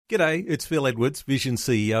G'day, it's Phil Edwards, Vision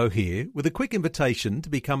CEO here, with a quick invitation to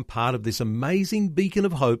become part of this amazing beacon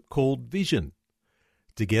of hope called Vision.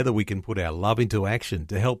 Together we can put our love into action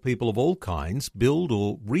to help people of all kinds build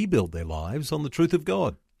or rebuild their lives on the truth of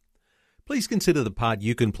God. Please consider the part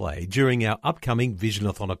you can play during our upcoming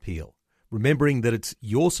Visionathon appeal, remembering that it's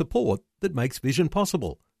your support that makes Vision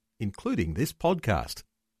possible, including this podcast.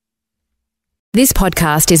 This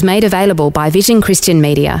podcast is made available by Vision Christian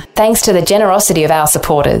Media, thanks to the generosity of our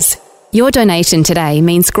supporters. Your donation today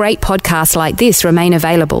means great podcasts like this remain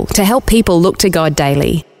available to help people look to God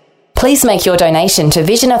daily. Please make your donation to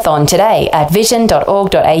Visionathon today at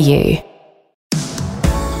vision.org.au.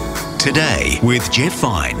 Today with Jeff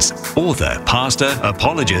Vines, author, pastor,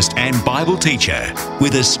 apologist and Bible teacher,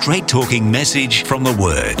 with a straight-talking message from the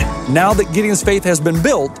Word. Now that Gideon's faith has been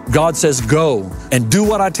built, God says, go and do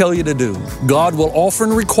what I tell you to do. God will often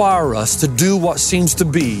require us to do what seems to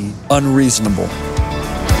be unreasonable.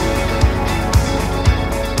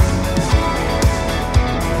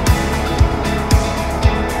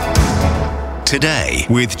 Today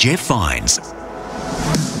with Jeff Vines.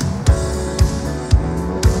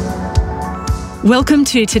 Welcome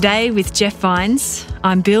to Today with Jeff Vines.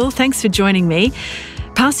 I'm Bill. Thanks for joining me.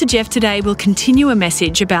 Pastor Jeff today will continue a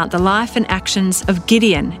message about the life and actions of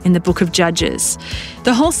Gideon in the book of Judges.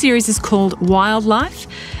 The whole series is called Wildlife,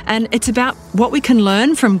 and it's about what we can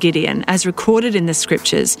learn from Gideon as recorded in the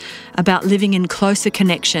scriptures about living in closer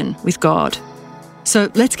connection with God. So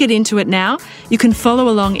let's get into it now. You can follow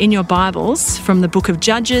along in your Bibles from the book of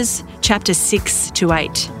Judges, chapter 6 to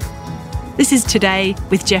 8. This is Today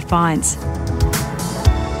with Jeff Vines.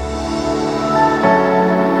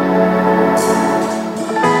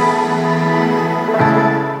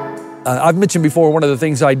 I've mentioned before, one of the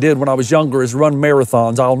things I did when I was younger is run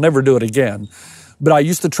marathons. I'll never do it again. But I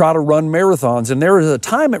used to try to run marathons. And there was a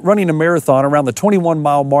time at running a marathon around the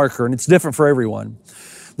 21-mile marker, and it's different for everyone,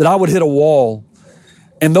 that I would hit a wall.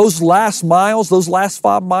 And those last miles, those last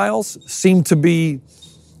 5 miles, seemed to be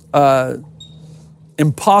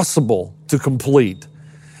impossible to complete.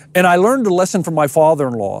 And I learned a lesson from my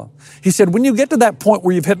father-in-law. He said, when you get to that point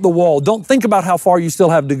where you've hit the wall, don't think about how far you still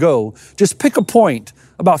have to go. Just pick a point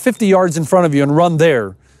about 50 yards in front of you and run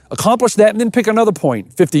there. Accomplish that and then pick another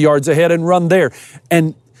point 50 yards ahead and run there.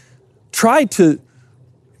 And try to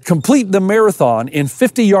complete the marathon in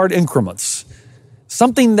 50-yard increments.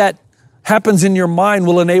 Something that happens in your mind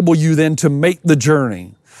will enable you then to make the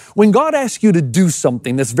journey. When God asks you to do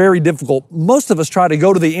something that's very difficult, most of us try to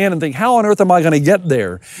go to the end and think, how on earth am I going to get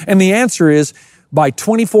there? And the answer is by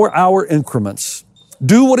 24-hour increments.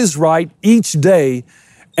 Do what is right each day,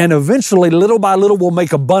 and eventually, little by little, we'll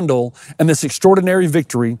make a bundle, and this extraordinary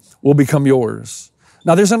victory will become yours.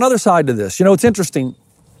 Now, there's another side to this. You know, it's interesting.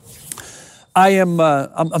 I'm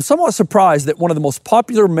somewhat surprised that one of the most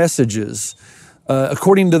popular messages,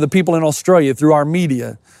 according to the people in Australia through our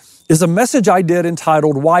media, is a message I did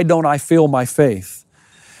entitled, Why Don't I Feel My Faith?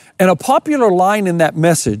 And a popular line in that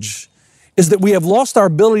message is that we have lost our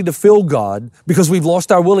ability to feel God because we've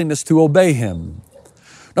lost our willingness to obey Him.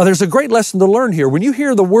 Now, there's a great lesson to learn here. When you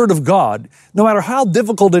hear the Word of God, no matter how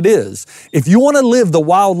difficult it is, if you want to live the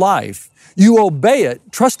wild life, you obey it,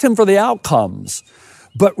 trust Him for the outcomes,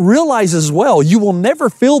 but realize as well, you will never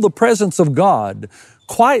feel the presence of God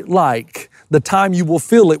quite like the time you will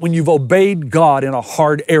feel it when you've obeyed God in a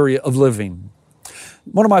hard area of living.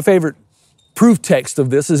 One of my favorite proof texts of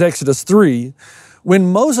this is Exodus 3,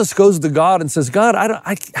 when Moses goes to God and says, God,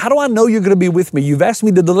 how do I know you're going to be with me? You've asked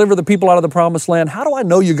me to deliver the people out of the promised land. How do I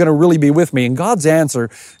know you're going to really be with me? And God's answer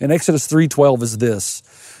in Exodus 3:12 is this.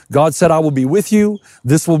 God said, I will be with you.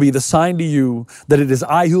 This will be the sign to you that it is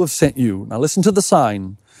I who have sent you. Now listen to the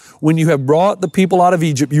sign. When you have brought the people out of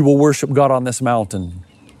Egypt, you will worship God on this mountain.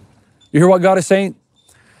 You hear what God is saying?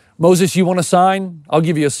 Moses, you want a sign? I'll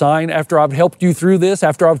give you a sign. After I've helped you through this,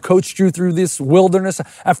 after I've coached you through this wilderness,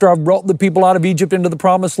 after I've brought the people out of Egypt into the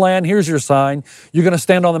promised land, here's your sign. You're going to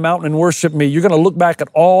stand on the mountain and worship me. You're going to look back at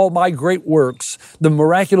all my great works, the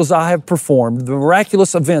miraculous I have performed, the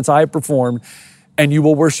miraculous events I have performed, and you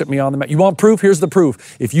will worship me on the mountain. You want proof? Here's the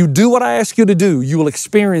proof. If you do what I ask you to do, you will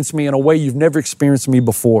experience me in a way you've never experienced me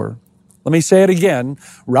before. Let me say it again.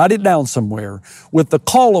 Write it down somewhere. With the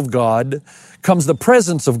call of God comes the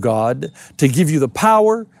presence of God to give you the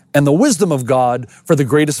power and the wisdom of God for the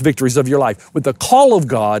greatest victories of your life. With the call of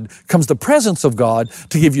God comes the presence of God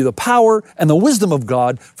to give you the power and the wisdom of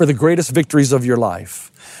God for the greatest victories of your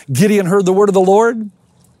life. Gideon heard the word of the Lord.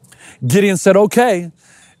 Gideon said, okay,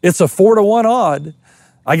 it's a 4-to-1 odd.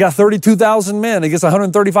 I got 32,000 men against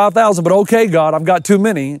 135,000, but okay, God, I've got too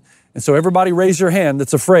many. And so everybody raise your hand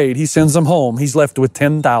that's afraid. He sends them home. He's left with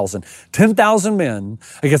 10,000. 10,000 men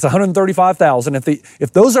against 135,000.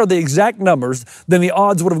 If those are the exact numbers, then the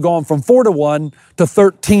odds would have gone from 4-1 to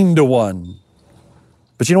 13-1.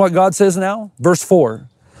 But you know what God says now? Verse 4.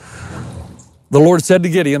 The Lord said to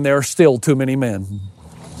Gideon, there are still too many men.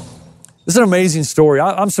 This is an amazing story.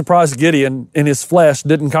 I'm surprised Gideon in his flesh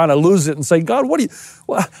didn't kind of lose it and say, God,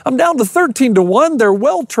 I'm down to 13-1. They're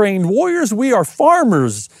well-trained warriors. We are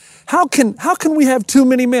farmers. How can we have too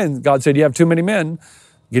many men? God said, you have too many men.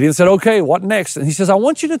 Gideon said, okay, what next? And he says, I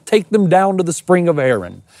want you to take them down to the spring of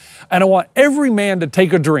Aaron. And I want every man to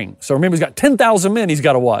take a drink. So remember, he's got 10,000 men he's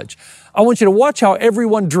got to watch. I want you to watch how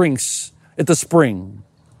everyone drinks at the spring.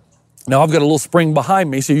 Now, I've got a little spring behind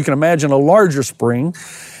me, so you can imagine a larger spring.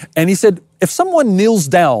 And he said, if someone kneels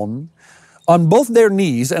down on both their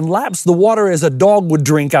knees and laps the water as a dog would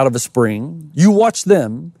drink out of a spring, you watch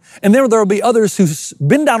them. And there will be others who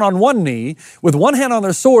bend down on one knee with one hand on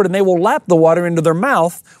their sword, and they will lap the water into their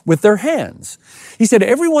mouth with their hands. He said,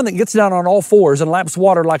 everyone that gets down on all fours and laps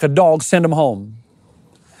water like a dog, send them home.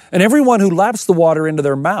 And everyone who laps the water into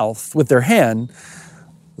their mouth with their hand,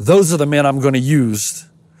 those are the men I'm going to use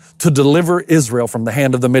to deliver Israel from the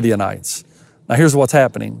hand of the Midianites. Now here's what's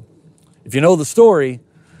happening. If you know the story,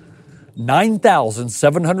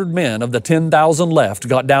 9,700 men of the 10,000 left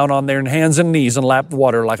got down on their hands and knees and lapped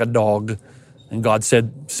water like a dog. And God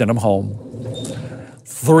said, send them home.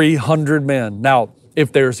 300 men. Now,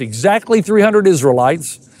 if there's exactly 300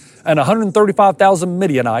 Israelites and 135,000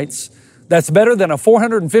 Midianites, that's better than a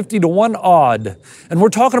 450-1 odd. And we're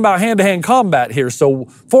talking about hand-to-hand combat here, so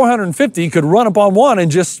 450 could run up on one and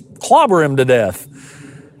just clobber him to death.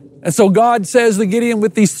 And so God says to Gideon,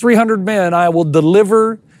 with these 300 men, I will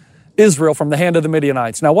deliver Israel from the hand of the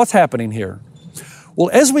Midianites. Now, what's happening here? Well,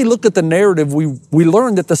 as we look at the narrative, we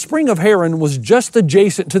learned that the spring of Aaron was just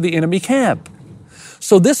adjacent to the enemy camp.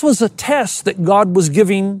 So this was a test that God was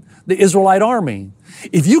giving the Israelite army.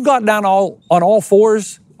 If you got down on all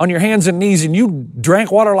fours, on your hands and knees, and you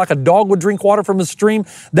drank water like a dog would drink water from a stream,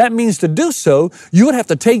 that means to do so, you would have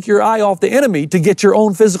to take your eye off the enemy to get your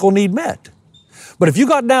own physical need met. But if you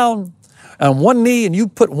got down on one knee and you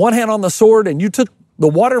put one hand on the sword and you took the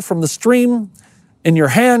water from the stream in your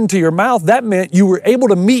hand to your mouth, that meant you were able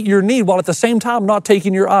to meet your need while at the same time not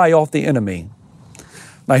taking your eye off the enemy.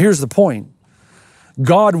 Now here's the point.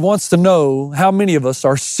 God wants to know how many of us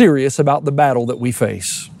are serious about the battle that we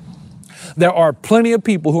face. There are plenty of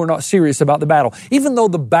people who are not serious about the battle. Even though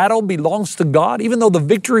the battle belongs to God, even though the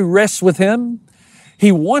victory rests with Him,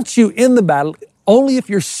 He wants you in the battle only if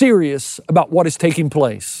you're serious about what is taking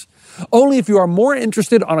place. Only if you are more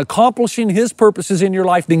interested on accomplishing His purposes in your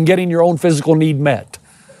life than getting your own physical need met.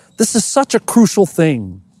 This is such a crucial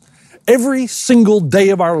thing. Every single day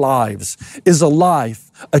of our lives is a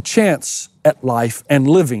life, a chance at life and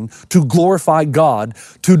living to glorify God,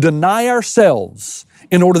 to deny ourselves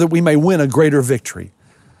in order that we may win a greater victory.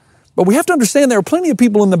 But we have to understand there are plenty of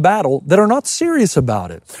people in the battle that are not serious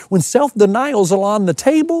about it. When self-denial is on the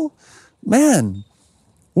table, man,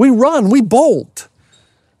 we run, we bolt.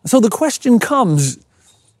 So the question comes,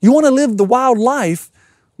 you want to live the wild life?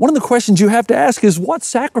 One of the questions you have to ask is, what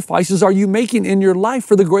sacrifices are you making in your life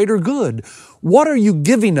for the greater good? What are you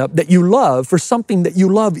giving up that you love for something that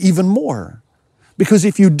you love even more? Because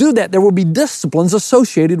if you do that, there will be disciplines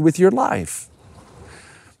associated with your life.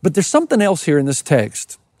 But there's something else here in this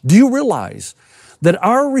text. Do you realize that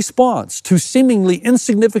our response to seemingly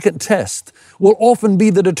insignificant tests will often be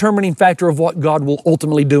the determining factor of what God will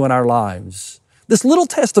ultimately do in our lives? This little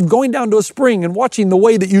test of going down to a spring and watching the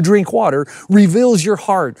way that you drink water reveals your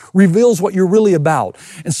heart, reveals what you're really about.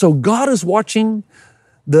 And so God is watching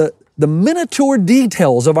the miniature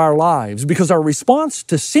details of our lives, because our response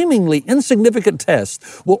to seemingly insignificant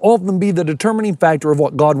tests will often be the determining factor of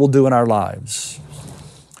what God will do in our lives.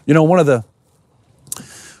 You know, one of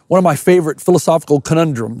my favorite philosophical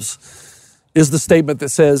conundrums is the statement that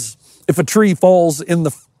says, if a tree falls in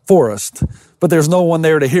the forest, but there's no one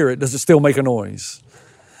there to hear it, does it still make a noise?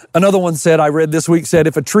 Another one said, I read this week, said,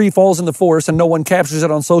 if a tree falls in the forest and no one captures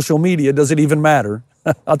it on social media, does it even matter?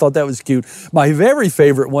 I thought that was cute. My very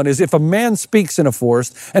favorite one is, if a man speaks in a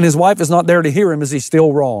forest and his wife is not there to hear him, is he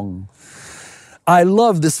still wrong? I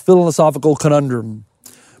love this philosophical conundrum.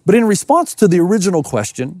 But in response to the original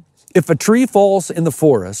question, if a tree falls in the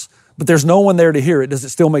forest, but there's no one there to hear it, does it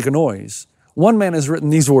still make a noise? One man has written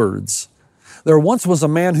these words. There once was a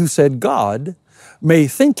man who said, God may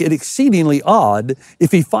think it exceedingly odd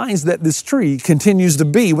if he finds that this tree continues to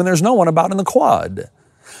be when there's no one about in the quad.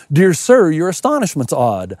 Dear sir, your astonishment's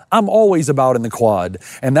odd. I'm always about in the quad,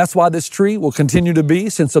 and that's why this tree will continue to be,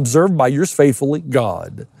 since observed by yours faithfully,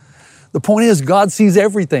 God. The point is, God sees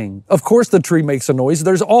everything. Of course the tree makes a noise.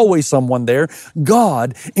 There's always someone there.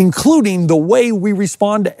 God, including the way we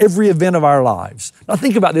respond to every event of our lives. Now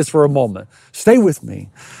think about this for a moment. Stay with me.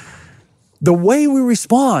 The way we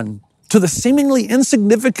respond to the seemingly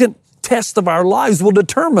insignificant test of our lives will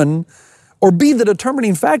determine or be the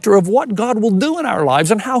determining factor of what God will do in our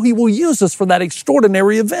lives and how He will use us for that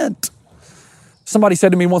extraordinary event. Somebody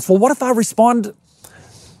said to me once, well, what if I respond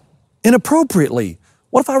inappropriately?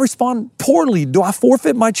 What if I respond poorly? Do I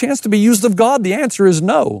forfeit my chance to be used of God? The answer is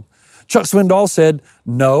no. Chuck Swindoll said,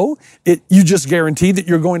 no, you just guarantee that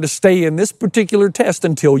you're going to stay in this particular test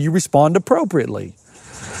until you respond appropriately.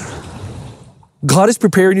 God is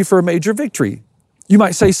preparing you for a major victory. You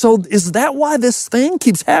might say, so is that why this thing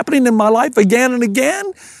keeps happening in my life again and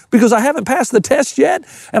again? Because I haven't passed the test yet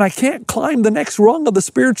and I can't climb the next rung of the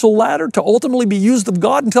spiritual ladder to ultimately be used of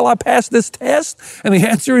God until I pass this test? And the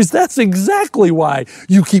answer is that's exactly why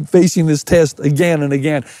you keep facing this test again and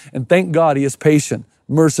again. And thank God He is patient,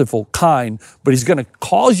 merciful, kind, but He's going to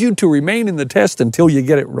cause you to remain in the test until you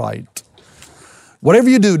get it right. Whatever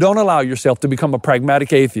you do, don't allow yourself to become a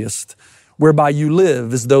pragmatic atheist, whereby you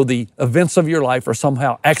live as though the events of your life are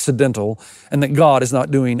somehow accidental and that God is not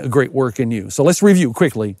doing a great work in you. So let's review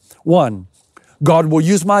quickly. 1, God will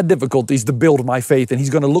use my difficulties to build my faith, and He's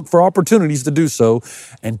going to look for opportunities to do so.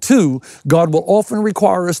 And 2, God will often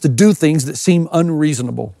require us to do things that seem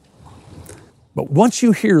unreasonable. But once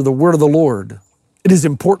you hear the word of the Lord, it is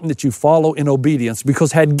important that you follow in obedience,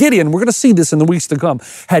 because had Gideon, we're going to see this in the weeks to come,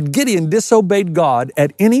 had Gideon disobeyed God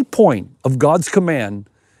at any point of God's command,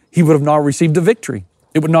 he would have not received a victory.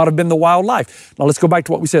 It would not have been the wild life. Now let's go back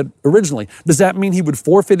to what we said originally. Does that mean he would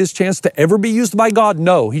forfeit his chance to ever be used by God?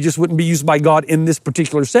 No, he just wouldn't be used by God in this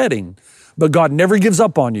particular setting. But God never gives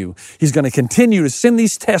up on you. He's going to continue to send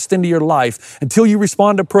these tests into your life until you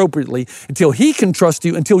respond appropriately, until He can trust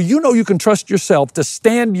you, until you know you can trust yourself to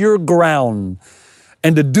stand your ground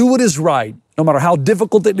and to do what is right, no matter how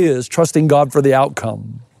difficult it is, trusting God for the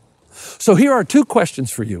outcome. So here are 2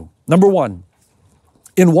 questions for you. Number 1,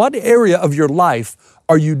 in what area of your life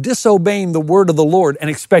are you disobeying the word of the Lord and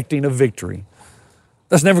expecting a victory?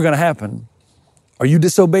 That's never going to happen. Are you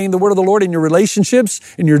disobeying the word of the Lord in your relationships,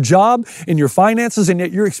 in your job, in your finances, and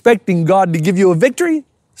yet you're expecting God to give you a victory?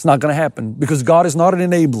 It's not going to happen, because God is not an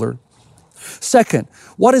enabler. Second,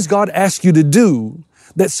 what does God ask you to do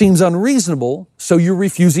that seems unreasonable, so you're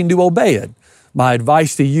refusing to obey it? My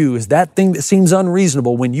advice to you is that thing that seems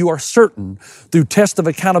unreasonable, when you are certain through test of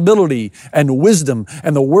accountability and wisdom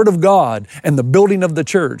and the Word of God and the building of the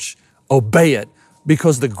church, obey it,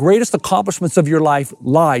 because the greatest accomplishments of your life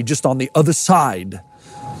lie just on the other side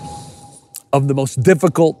of the most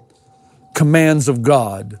difficult commands of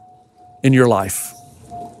God in your life.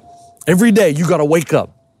 Every day you got to wake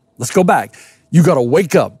up. Let's go back. You got to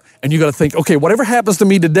wake up. And you got to think, okay, whatever happens to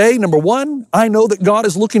me today, number 1, I know that God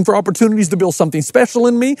is looking for opportunities to build something special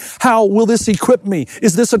in me. How will this equip me?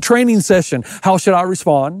 Is this a training session? How should I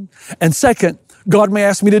respond? And second, God may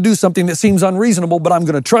ask me to do something that seems unreasonable, but I'm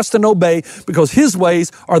going to trust and obey, because His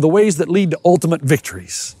ways are the ways that lead to ultimate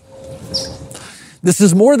victories. This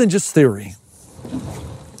is more than just theory.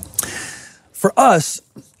 For us,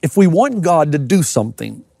 if we want God to do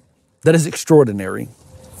something that is extraordinary,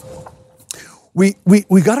 we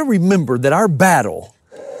got to remember that our battle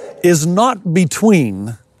is not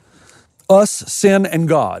between us, sin, and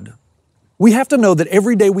God. We have to know that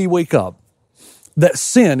every day we wake up, that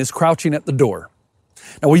sin is crouching at the door.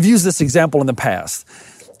 Now, we've used this example in the past,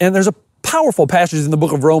 and there's a powerful passage in the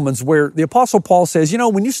book of Romans where the Apostle Paul says,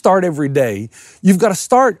 when you start every day, you've got to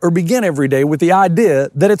start or begin every day with the idea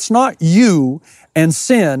that it's not you and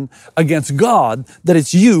sin against God, that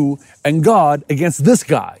it's you and God against this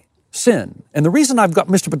guy, sin. And the reason I've got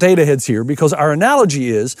Mr. Potato Heads here, because our analogy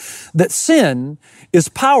is that sin is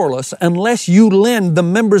powerless unless you lend the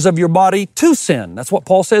members of your body to sin. That's what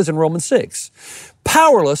Paul says in Romans 6.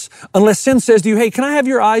 Powerless unless sin says to you, hey, can I have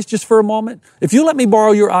your eyes just for a moment? If you let me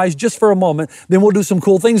borrow your eyes just for a moment, then we'll do some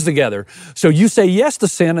cool things together. So you say yes to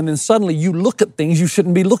sin, and then suddenly you look at things you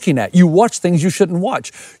shouldn't be looking at. You watch things you shouldn't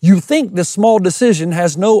watch. You think this small decision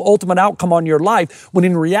has no ultimate outcome on your life, when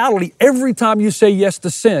in reality, every time you say yes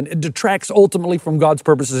to sin, it detracts ultimately from God's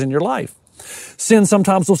purposes in your life. Sin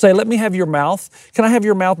sometimes will say, let me have your mouth. Can I have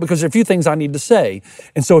your mouth? Because there are a few things I need to say.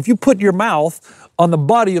 And so if you put your mouth on the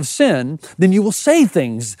body of sin, then you will say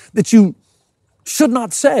things that you should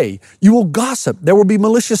not say. You will gossip. There will be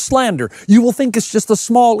malicious slander. You will think it's just a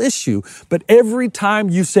small issue. But every time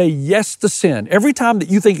you say yes to sin, every time that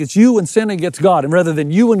you think it's you and sin against God, and rather than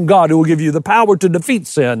you and God who will give you the power to defeat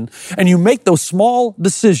sin, and you make those small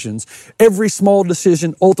decisions, every small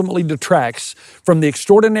decision ultimately detracts from the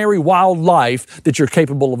extraordinary wild life that you're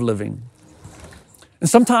capable of living. And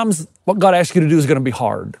sometimes what God asks you to do is going to be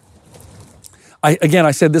hard.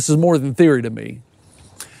 I said this is more than theory to me.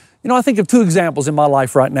 You know, I think of two examples in my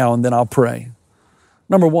life right now, and then I'll pray.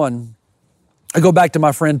 Number one, I go back to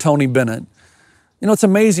my friend Tony Bennett. You know, it's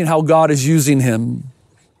amazing how God is using him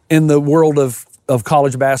in the world of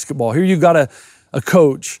college basketball. Here you've got a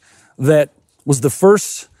coach that was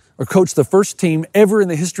coached the first team ever in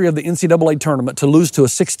the history of the NCAA tournament to lose to a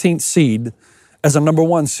 16th seed as a number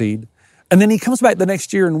one seed. And then he comes back the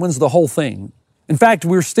next year and wins the whole thing. In fact,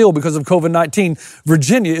 we're still, because of COVID-19,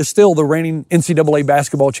 Virginia is still the reigning NCAA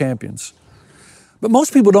basketball champions. But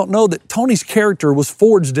most people don't know that Tony's character was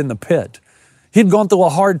forged in the pit. He'd gone through a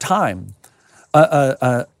hard time,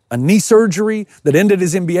 a knee surgery that ended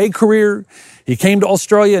his NBA career. He came to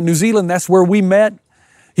Australia and New Zealand. That's where we met.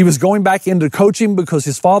 He was going back into coaching because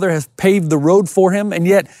his father has paved the road for him. And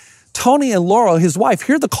yet, Tony and Laura, his wife,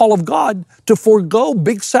 hear the call of God to forego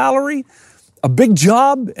big salary, a big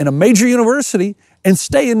job in a major university, and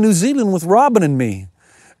stay in New Zealand with Robin and me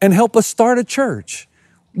and help us start a church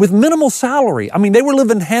with minimal salary. I mean, they were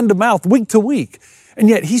living hand to mouth, week to week. And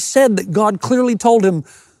yet he said that God clearly told him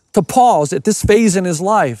to pause at this phase in his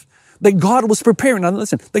life, that God was preparing, now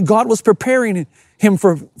listen, that God was preparing him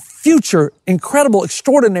for future incredible,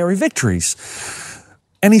 extraordinary victories.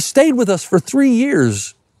 And he stayed with us for 3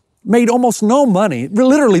 years, made almost no money.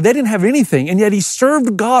 Literally, they didn't have anything. And yet he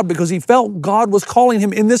served God because he felt God was calling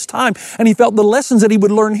him in this time. And he felt the lessons that he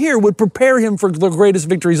would learn here would prepare him for the greatest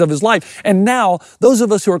victories of his life. And now those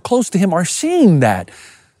of us who are close to him are seeing that.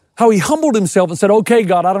 How he humbled himself and said, okay,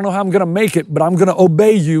 God, I don't know how I'm going to make it, but I'm going to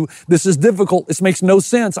obey you. This is difficult. This makes no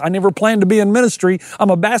sense. I never planned to be in ministry.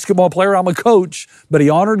 I'm a basketball player. I'm a coach. But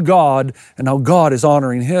he honored God, and now God is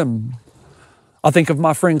honoring him. I think of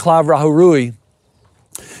my friend Clive Rahurui.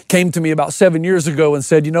 Came to me about 7 years ago and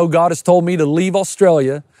said, you know, God has told me to leave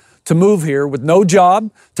Australia, to move here with no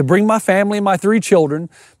job, to bring my family and my 3 children,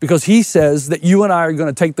 because he says that you and I are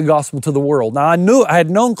going to take the gospel to the world. Now, I had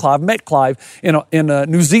known Clive, met Clive in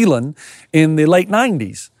New Zealand in the late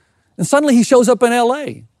 90s. And suddenly he shows up in LA.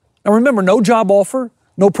 Now remember, no job offer,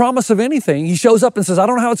 no promise of anything. He shows up and says, I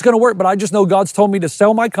don't know how it's going to work, but I just know God's told me to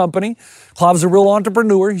sell my company. Clive's a real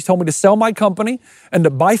entrepreneur. He's told me to sell my company and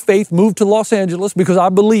to, by faith, move to Los Angeles because I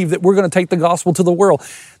believe that we're going to take the gospel to the world.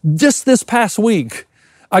 Just this past week,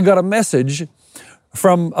 I got a message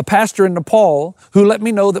from a pastor in Nepal who let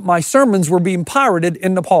me know that my sermons were being pirated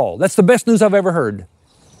in Nepal. That's the best news I've ever heard.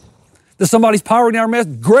 That somebody's pirating our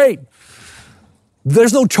message? Great.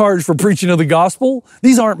 There's no charge for preaching of the gospel.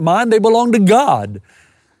 These aren't mine. They belong to God.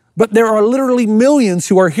 But there are literally millions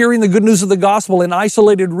who are hearing the good news of the gospel in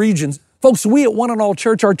isolated regions. Folks, we at One and All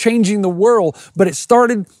Church are changing the world, but it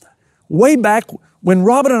started way back when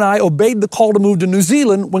Robin and I obeyed the call to move to New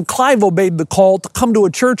Zealand, when Clive obeyed the call to come to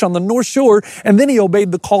a church on the North Shore, and then he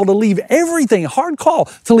obeyed the call to leave everything, hard call,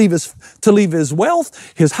 to leave his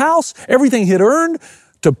wealth, his house, everything he'd earned,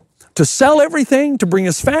 to sell everything, to bring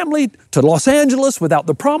his family to Los Angeles without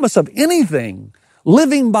the promise of anything.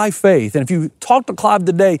 Living by faith. And if you talk to Clive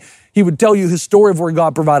today, he would tell you his story of where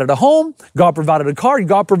God provided a home, God provided a car,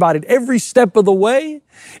 God provided every step of the way.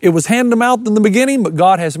 It was hand to mouth in the beginning, but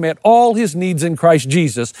God has met all his needs in Christ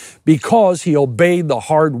Jesus because he obeyed the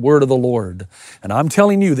hard word of the Lord. And I'm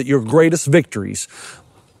telling you that your greatest victories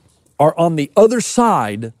are on the other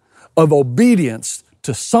side of obedience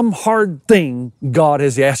to some hard thing God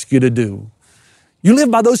has asked you to do. You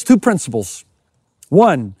live by those 2 principles.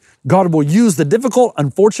 1, God will use the difficult,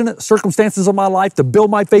 unfortunate circumstances of my life to build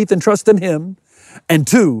my faith and trust in him. And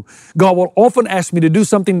 2, God will often ask me to do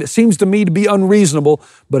something that seems to me to be unreasonable,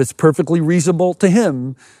 but it's perfectly reasonable to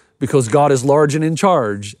him because God is large and in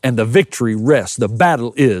charge, and the victory rests. The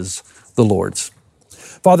battle is the Lord's.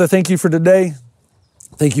 Father, thank you for today.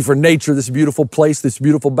 Thank you for nature, this beautiful place, this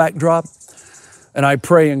beautiful backdrop. And I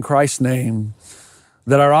pray in Christ's name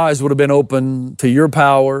that our eyes would have been open to your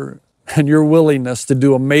power and your willingness to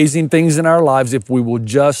do amazing things in our lives if we will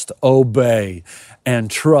just obey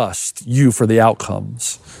and trust you for the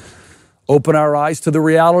outcomes. Open our eyes to the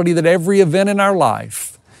reality that every event in our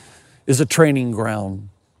life is a training ground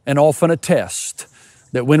and often a test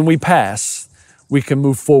that when we pass, we can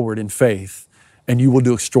move forward in faith and you will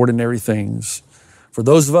do extraordinary things. For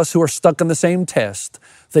those of us who are stuck in the same test,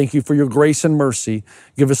 thank you for your grace and mercy.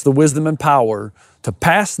 Give us the wisdom and power to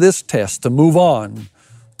pass this test, to move on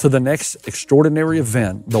to the next extraordinary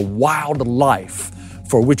event, the wild life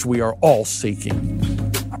for which we are all seeking.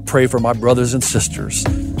 I pray for my brothers and sisters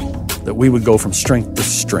that we would go from strength to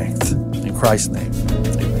strength. In Christ's name, amen.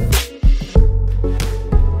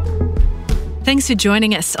 Thanks for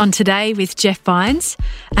joining us on Today with Jeff Vines.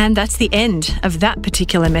 And that's the end of that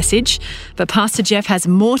particular message. But Pastor Jeff has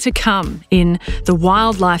more to come in the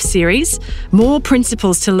Wildlife series, more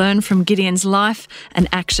principles to learn from Gideon's life and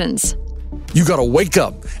actions. You got to wake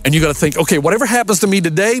up and you got to think, okay, whatever happens to me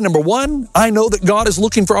today, number one, I know that God is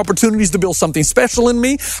looking for opportunities to build something special in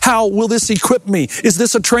me. How will this equip me? Is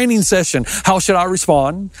this a training session? How should I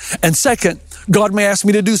respond? And second, God may ask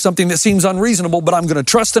me to do something that seems unreasonable, but I'm going to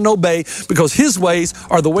trust and obey because His ways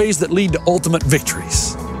are the ways that lead to ultimate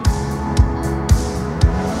victories.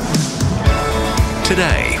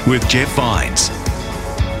 Today with Jeff Vines.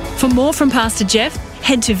 For more from Pastor Jeff,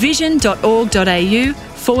 head to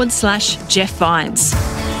vision.org.au/Jeff Vines.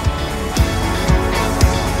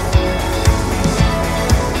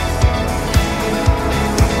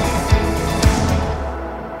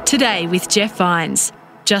 Today with Jeff Vines.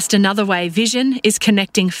 Just another way Vision is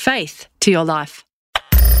connecting faith to your life.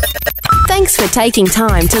 Thanks for taking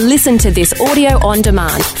time to listen to this audio on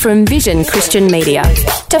demand from Vision Christian Media.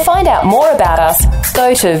 To find out more about us,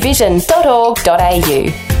 go to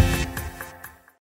vision.org.au.